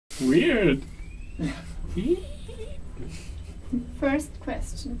Weird. First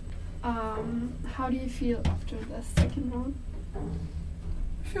question. How do you feel after the second round?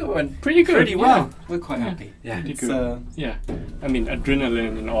 I feel it went Pretty good. pretty well. Yeah, we're quite happy. Yeah, Pretty it's, good. Yeah. I mean,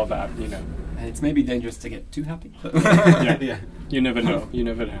 adrenaline and all that, you know. It's maybe dangerous to get too happy. But Yeah. You never know. You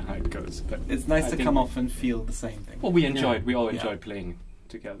never know how it goes. But it's nice I to think come off and feel the same thing. well, we enjoyed. We all Yeah. enjoyed playing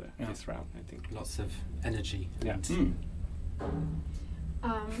together Yeah. this round, I think. lots of energy. Yeah.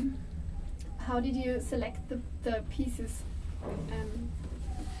 And How did you select the pieces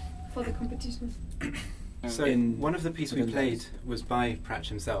for the competition? So one of the pieces we within played those. was by Prach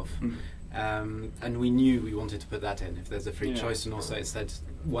himself, Mm. and we knew we wanted to put that in if there's a free Yeah. choice, and also it said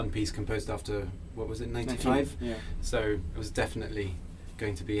one piece composed after, what was it, 19, 95? Yeah. So it was definitely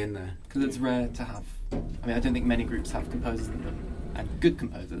going to be in there. Because it's rare to have. I mean, I don't think many groups have composers in them, and good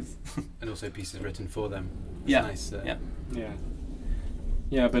composers. And also pieces written for them. It's Yeah. nice. Yeah. Yeah.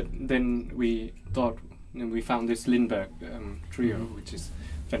 Yeah, but then we thought, and we found this Lindbergh trio, which is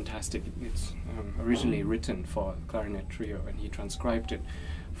fantastic. It's originally written for clarinet trio, and he transcribed it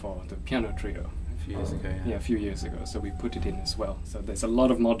for the piano trio. A few years ago, Yeah, a few years ago. So we put it in as well. So there's a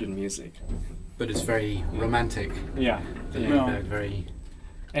lot of modern music. But it's very romantic. Yeah. The Yeah. Lindbergh, very.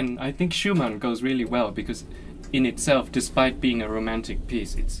 And I think Schumann goes really well because in itself, despite being a romantic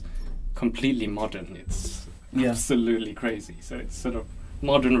piece, it's completely modern. It's Yeah. absolutely crazy. So it's sort of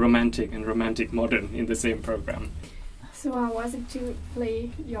modern romantic and romantic modern in the same program. So how was it to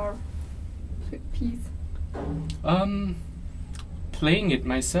play your piece? Playing it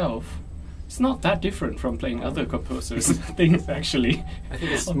myself, it's not that different from playing other composers' things, actually. I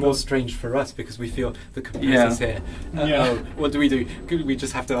think it's Although- more strange for us because we feel the composer's here. Yeah. Oh, what do we do? Could we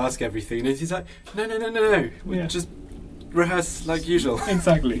just have to ask everything? And he's like, no. We Yeah. just rehearse like usual.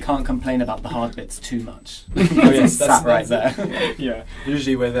 Exactly. You can't complain about the hard bits too much. Oh, yes, Sat right that's- there. Yeah.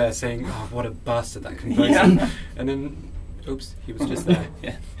 Usually we're there saying, oh, what a bastard that composer. Yeah. And then, oops, he was just there.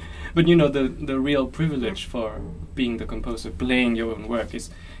 Yeah. But you know, the real privilege for being the composer, playing your own work, is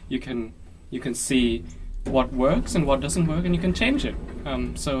you can see what works and what doesn't work, and you can change it.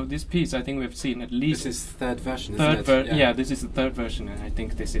 So this piece, I think we've seen at least This is third version, third isn't it? yeah, this is the third version, and I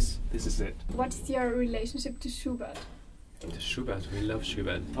think this is it. What is your relationship to Schubert? Schubert, we love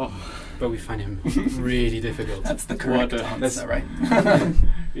Schubert, Oh, but we find him really difficult. That's the correct What a- answer, right?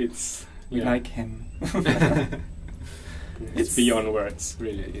 it's We yeah, like him. it's beyond words,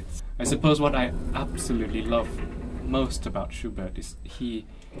 really. It's. I suppose what I absolutely love most about Schubert is he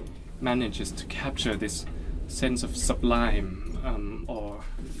manages to capture this sense of sublime, or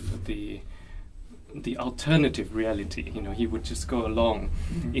the alternative reality. You know, he would just go along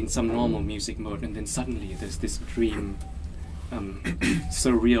in some normal music mode, and then suddenly there's this dream,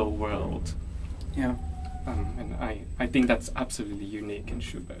 surreal world. Yeah. And I think that's absolutely unique in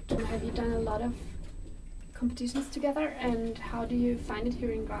Schubert. Have you done a lot of competitions together, and how do you find it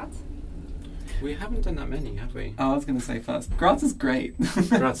here in Graz? We haven't done that many, have we? Oh, I was going to say first, Graz is great.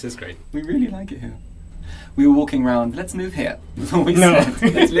 Graz is great. We really like it here. We were walking around, let's move here. That's what we No.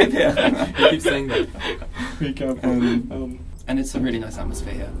 said. Let's live here. You keep saying that. Be careful. And it's a really nice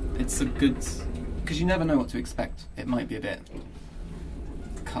atmosphere here. It's a good... Because you never know what to expect. It might be a bit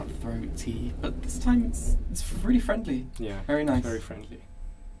cutthroaty, but this time it's really friendly. Yeah, Very nice. very friendly.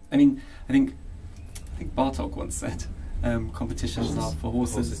 I mean, I think Bartok once said, competitions are for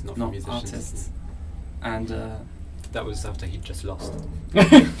horses, not not, for musicians. artists. And That was after he just lost.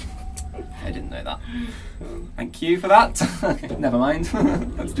 I didn't know that. Thank you for that. Okay, never mind.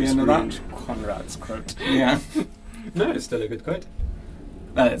 That's the Just end of that. ruined Konrad's quote. Yeah. No, it's still a good quote.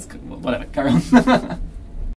 It's good. Whatever, carry on.